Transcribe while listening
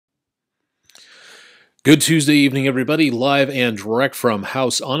Good Tuesday evening, everybody. Live and direct from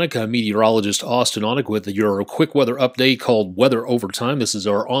House Onek. I'm meteorologist Austen Onek with your quick weather update called Weather Overtime. This is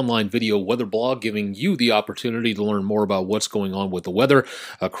our online video weather blog giving you the opportunity to learn more about what's going on with the weather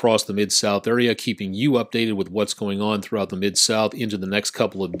across the Mid-South area, keeping you updated with what's going on throughout the Mid-South into the next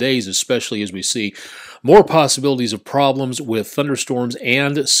couple of days, especially as we see more possibilities of problems with thunderstorms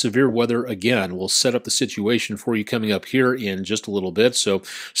and severe weather again. We'll set up the situation for you coming up here in just a little bit, so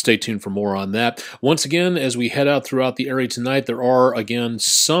stay tuned for more on that. Once again, as we head out throughout the area tonight, there are, again,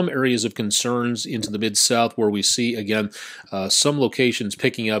 some areas of concerns into the Mid-South where we see, again, some locations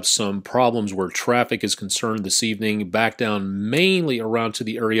picking up some problems where traffic is concerned this evening, back down mainly around to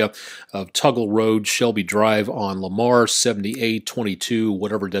the area of Tuggle Road, Shelby Drive on Lamar, 78, 22,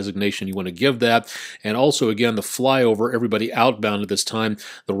 whatever designation you want to give that. And also, again, the flyover, everybody outbound at this time,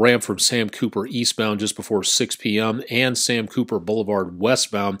 the ramp from Sam Cooper eastbound just before 6 p.m. and Sam Cooper Boulevard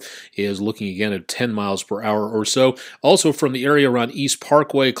westbound is looking again at 10 miles per hour or so. Also from the area around East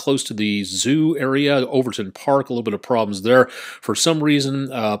Parkway, close to the zoo area, Overton Park, a little bit of problems there. For some reason,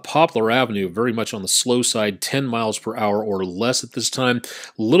 Poplar Avenue, very much on the slow side, 10 miles per hour or less at this time.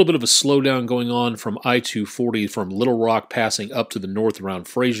 A little bit of a slowdown going on from I-240 from Little Rock passing up to the north around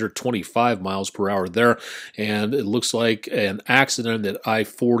Fraser, 25 miles per hour there. And it looks like an accident at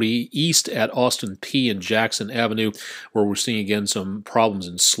I-40 east at Austin P and Jackson Avenue, where we're seeing again some problems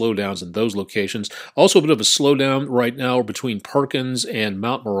and slowdowns in those locations. Also a bit of a slowdown right now between Perkins and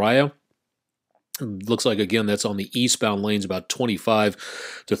Mount Moriah. Looks like, again, that's on the eastbound lanes, about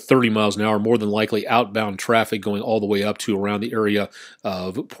 25 to 30 miles an hour, more than likely outbound traffic going all the way up to around the area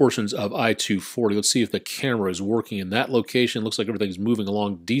of portions of I-240. Let's see if the camera is working in that location. Looks like everything's moving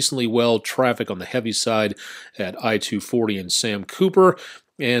along decently well. Traffic on the heavy side at I-240 and Sam Cooper.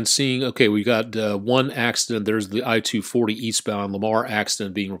 And seeing, okay, we got one accident. There's the I-240 eastbound Lamar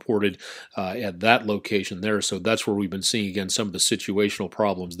accident being reported at that location there. So that's where we've been seeing, again, some of the situational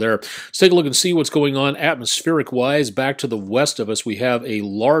problems there. Let's take a look and see what's going on atmospheric-wise. Back to the west of us, we have a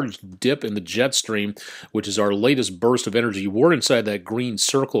large dip in the jet stream, which is our latest burst of energy. We're inside that green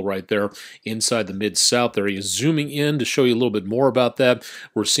circle right there, inside the Mid-South area. Zooming in to show you a little bit more about that,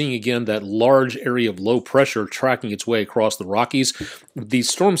 we're seeing, again, that large area of low pressure tracking its way across the Rockies.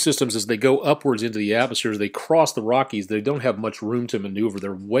 These storm systems, as they go upwards into the atmosphere, as they cross the Rockies, they don't have much room to maneuver.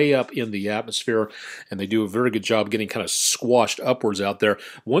 They're way up in the atmosphere, and they do a very good job getting kind of squashed upwards out there.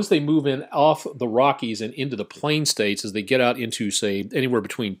 Once they move in off the Rockies and into the plain states, as they get out into, say, anywhere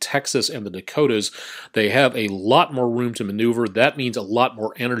between Texas and the Dakotas, they have a lot more room to maneuver. That means a lot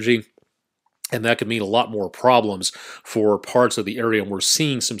more energy. And that could mean a lot more problems for parts of the area, and we're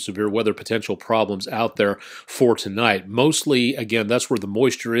seeing some severe weather potential problems out there for tonight. Mostly, again, that's where the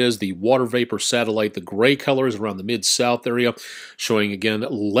moisture is, the water vapor satellite, the gray colors around the Mid-South area, showing, again,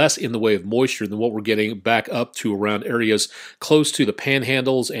 less in the way of moisture than what we're getting back up to around areas close to the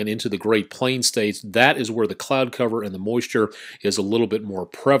panhandles and into the Great Plains states. That is where the cloud cover and the moisture is a little bit more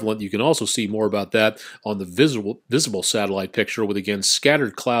prevalent. You can also see more about that on the visible satellite picture with, again,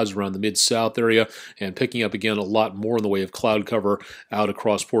 scattered clouds around the Mid-South area and picking up, again, a lot more in the way of cloud cover out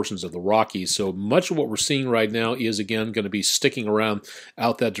across portions of the Rockies. So much of what we're seeing right now is, again, going to be sticking around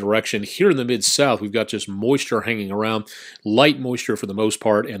out that direction. Here in the Mid-South, we've got just moisture hanging around, light moisture for the most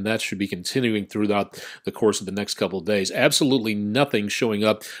part, and that should be continuing throughout the course of the next couple of days. Absolutely nothing showing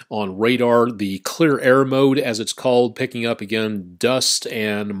up on radar. The clear air mode, as it's called, picking up, again, dust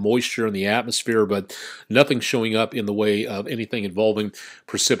and moisture in the atmosphere, but nothing showing up in the way of anything involving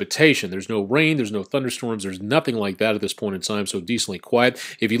precipitation. There's no rain, there's no thunderstorms, there's nothing like that at this point in time, so decently quiet.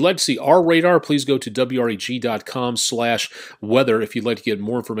 If you'd like to see our radar, please go to WREG.com/weather if you'd like to get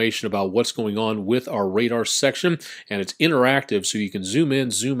more information about what's going on with our radar section. And it's interactive, so you can zoom in,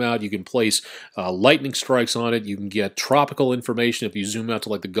 zoom out, you can place lightning strikes on it, you can get tropical information if you zoom out to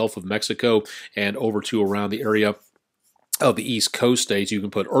like the Gulf of Mexico and over to around the area of the East Coast states. You can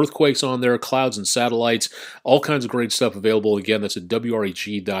put earthquakes on there, clouds and satellites, all kinds of great stuff available. Again, that's at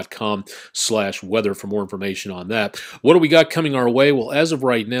WREG.com/weather for more information on that. What do we got coming our way? Well, as of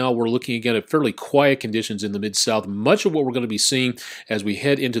right now, we're looking again at fairly quiet conditions in the Mid-South. Much of what we're going to be seeing as we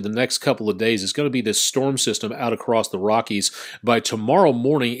head into the next couple of days is going to be this storm system out across the Rockies. By tomorrow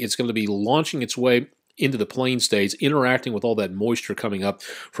morning, it's going to be launching its way into the plain states, interacting with all that moisture coming up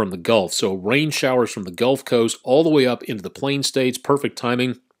from the Gulf. So rain showers from the Gulf Coast all the way up into the plain states. Perfect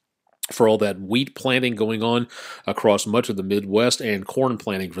timing for all that wheat planting going on across much of the Midwest and corn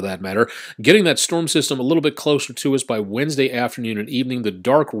planting for that matter. Getting that storm system a little bit closer to us by Wednesday afternoon and evening. The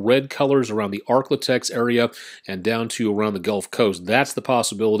dark red colors around the Arklatex area and down to around the Gulf Coast. That's the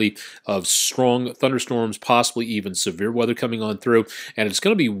possibility of strong thunderstorms, possibly even severe weather coming on through. And it's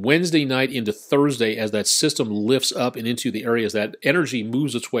going to be Wednesday night into Thursday as that system lifts up and into the areas. That energy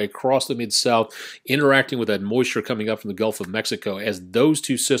moves its way across the Mid-South, interacting with that moisture coming up from the Gulf of Mexico. As those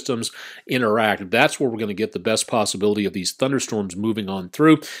two systems interact, that's where we're going to get the best possibility of these thunderstorms moving on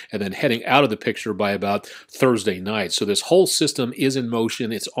through and then heading out of the picture by about Thursday night. So this whole system is in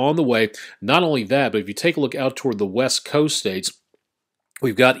motion. It's on the way. Not only that, but if you take a look out toward the West Coast states,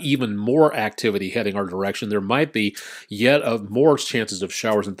 we've got even more activity heading our direction. There might be yet more chances of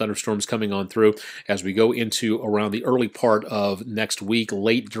showers and thunderstorms coming on through as we go into around the early part of next week,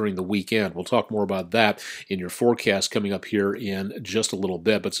 late during the weekend. We'll talk more about that in your forecast coming up here in just a little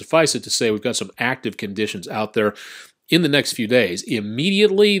bit. But suffice it to say, we've got some active conditions out there in the next few days.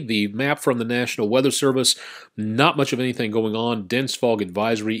 Immediately, the map from the National Weather Service, not much of anything going on. Dense fog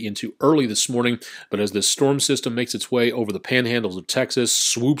advisory into early this morning, but as this storm system makes its way over the panhandles of Texas,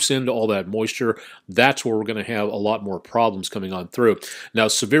 swoops into all that moisture, that's where we're going to have a lot more problems coming on through. Now,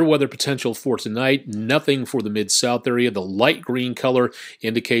 severe weather potential for tonight, nothing for the Mid-South area. The light green color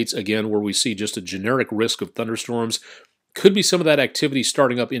indicates, again, where we see just a generic risk of thunderstorms. Could be some of that activity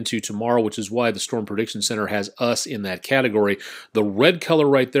starting up into tomorrow, which is why the Storm Prediction Center has us in that category. The red color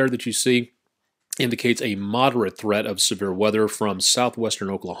right there that you see indicates a moderate threat of severe weather from southwestern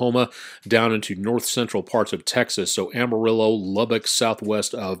Oklahoma down into north-central parts of Texas. So Amarillo, Lubbock,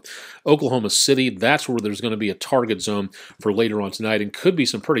 southwest of Oklahoma City, that's where there's going to be a target zone for later on tonight, and could be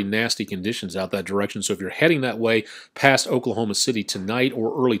some pretty nasty conditions out that direction. So if you're heading that way past Oklahoma City tonight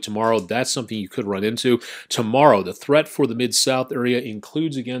or early tomorrow, that's something you could run into. Tomorrow, the threat for the Mid-South area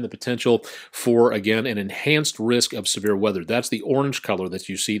includes, again, the potential for, again, an enhanced risk of severe weather. That's the orange color that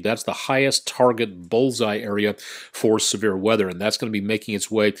you see. That's the highest target bullseye area for severe weather, and that's going to be making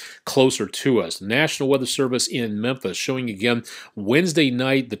its way closer to us. National Weather Service in Memphis showing again Wednesday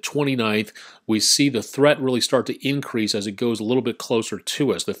night, the 29th, we see the threat really start to increase as it goes a little bit closer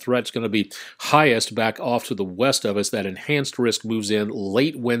to us. The threat's going to be highest back off to the west of us. That enhanced risk moves in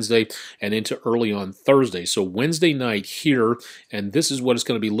late Wednesday and into early on Thursday. So Wednesday night here, and this is what it's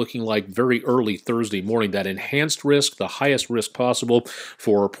going to be looking like very early Thursday morning. That enhanced risk, the highest risk possible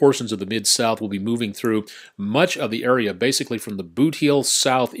for portions of the Mid-South, will be moving through much of the area, basically from the Boot Heel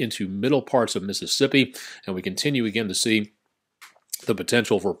south into middle parts of Mississippi, and we continue again to see the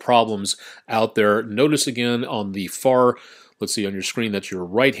potential for problems out there. Notice again on the far, let's see on your screen, that's your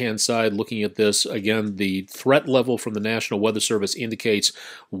right-hand side looking at this. Again, the threat level from the National Weather Service indicates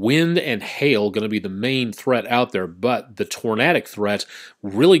wind and hail going to be the main threat out there, but the tornadic threat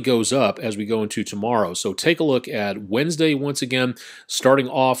really goes up as we go into tomorrow. So take a look at Wednesday once again. Starting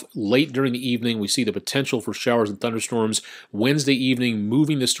off late during the evening, we see the potential for showers and thunderstorms. Wednesday evening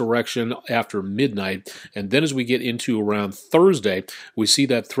moving this direction after midnight, and then as we get into around Thursday, we see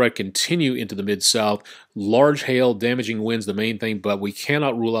that threat continue into the Mid-South. Large hail, damaging winds, the main thing, but we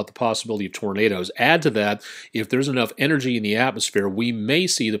cannot rule out the possibility of tornadoes. Add to that, if there's enough energy in the atmosphere, we may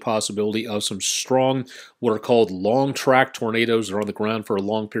see the possibility of some strong, what are called long-track tornadoes that are on the ground for a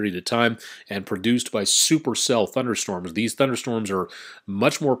long period of time and produced by supercell thunderstorms. These thunderstorms are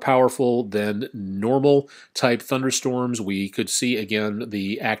much more powerful than normal type thunderstorms. We could see, again,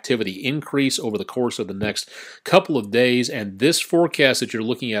 the activity increase over the course of the next couple of days, and this forecast that you're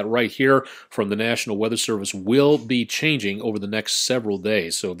looking at right here from the National Weather Service will be changing over the next several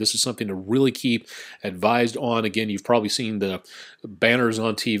days. So this is something to really keep advised on. Again, you've probably seen the banners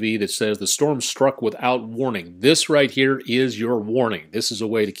on TV that says the storm struck without warning. This right here is your warning. This is a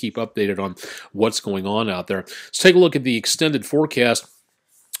way to keep updated on what's going on out there. Let's take a look at the extended forecast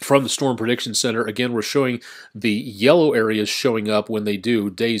from the Storm Prediction Center. Again, we're showing the yellow areas showing up when they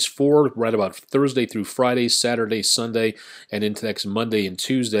do. Days 4, right about Thursday through Friday, Saturday, Sunday, and into next Monday and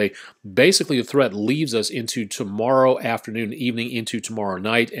Tuesday. Basically, the threat leaves us into tomorrow afternoon, evening, into tomorrow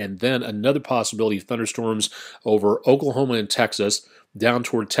night, and then another possibility of thunderstorms over Oklahoma and Texas, down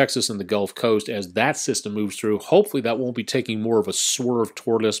toward Texas and the Gulf Coast as that system moves through. Hopefully that won't be taking more of a swerve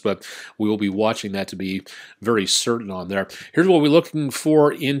toward us, but we will be watching that to be very certain on there. Here's what we're looking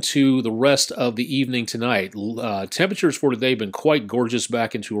for into the rest of the evening tonight. Temperatures for today have been quite gorgeous,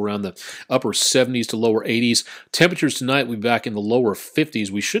 back into around the upper 70s to lower 80s. Temperatures tonight will be back in the lower 50s.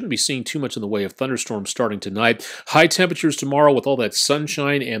 We shouldn't be seeing too much in the way of thunderstorms starting tonight. High temperatures tomorrow with all that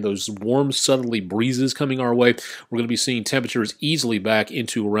sunshine and those warm southerly breezes coming our way. We're going to be seeing temperatures easily back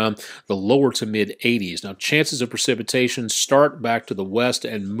into around the lower to mid 80s. Now, chances of precipitation start back to the west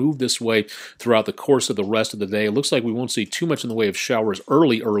and move this way throughout the course of the rest of the day. It looks like we won't see too much in the way of showers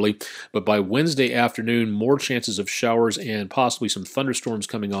early, but by Wednesday afternoon, more chances of showers and possibly some thunderstorms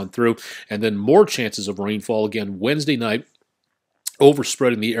coming on through, and then more chances of rainfall again Wednesday night,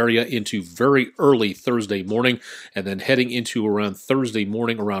 overspreading the area into very early Thursday morning, and then heading into around Thursday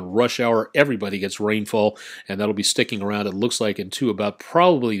morning, around rush hour, everybody gets rainfall, and that'll be sticking around, it looks like, into about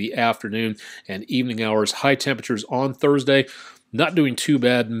probably the afternoon and evening hours. High temperatures on Thursday, not doing too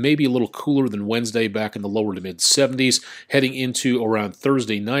bad, maybe a little cooler than Wednesday, back in the lower to mid 70s. Heading into around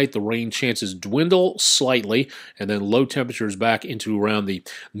Thursday night, the rain chances dwindle slightly, and then low temperatures back into around the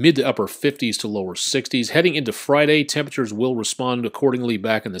mid to upper 50s to lower 60s. Heading into Friday, temperatures will respond accordingly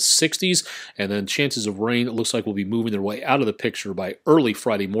back in the 60s, and then chances of rain, it looks like, will be moving their way out of the picture by early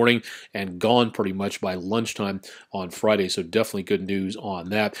Friday morning and gone pretty much by lunchtime on Friday, so definitely good news on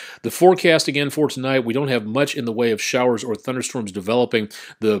that. The forecast again for tonight, we don't have much in the way of showers or thunderstorms developing.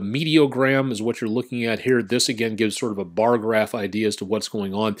 The meteogram is what you're looking at here. This again gives sort of a bar graph idea as to what's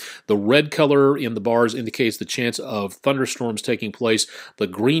going on. The red color in the bars indicates the chance of thunderstorms taking place. The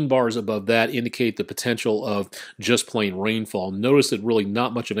green bars above that indicate the potential of just plain rainfall. Notice that really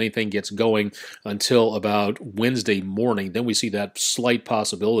not much of anything gets going until about Wednesday morning. Then we see that slight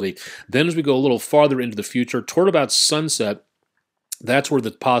possibility. Then as we go a little farther into the future, toward about sunset, that's where the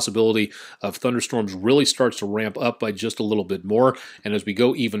possibility of thunderstorms really starts to ramp up by just a little bit more. And as we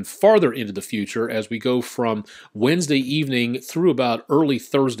go even farther into the future, as we go from Wednesday evening through about early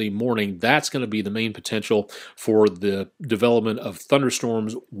Thursday morning, that's going to be the main potential for the development of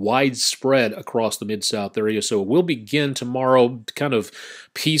thunderstorms widespread across the Mid-South area. So we'll begin tomorrow kind of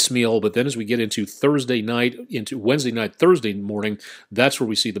piecemeal, but then as we get into Thursday night, into Wednesday night, Thursday morning, that's where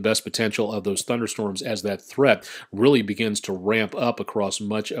we see the best potential of those thunderstorms as that threat really begins to ramp up across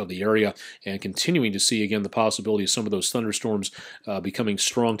much of the area, and continuing to see again the possibility of some of those thunderstorms becoming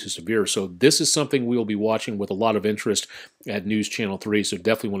strong to severe. So this is something we'll be watching with a lot of interest at News Channel 3, so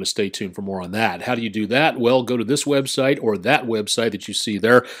definitely want to stay tuned for more on that. How do you do that? Well, go to this website or that website that you see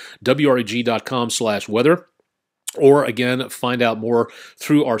there, WREG.com/weather. Or, again, find out more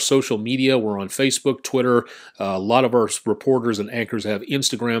through our social media. We're on Facebook, Twitter. A lot of our reporters and anchors have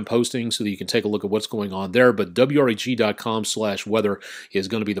Instagram postings so that you can take a look at what's going on there. But WREG.com/weather is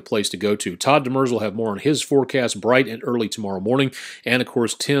going to be the place to go to. Todd Demers will have more on his forecast bright and early tomorrow morning. And, of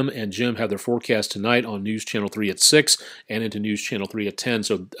course, Tim and Jim have their forecast tonight on News Channel 3 at 6 and into News Channel 3 at 10.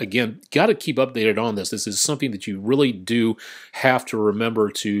 So, again, got to keep updated on this. This is something that you really do have to remember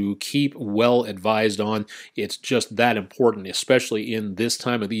to keep well advised on. It's just that important, especially in this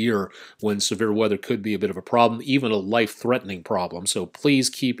time of the year when severe weather could be a bit of a problem, even a life-threatening problem. So please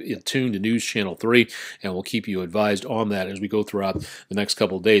keep it tuned to News Channel 3, and we'll keep you advised on that as we go throughout the next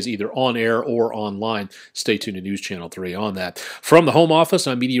couple of days, either on air or online. Stay tuned to News Channel 3 on that. From the home office,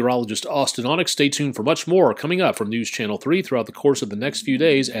 I'm meteorologist Austen Onek. Stay tuned for much more coming up from News Channel 3 throughout the course of the next few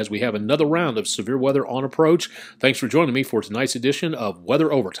days as we have another round of severe weather on approach. Thanks for joining me for tonight's edition of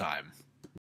Weather Overtime.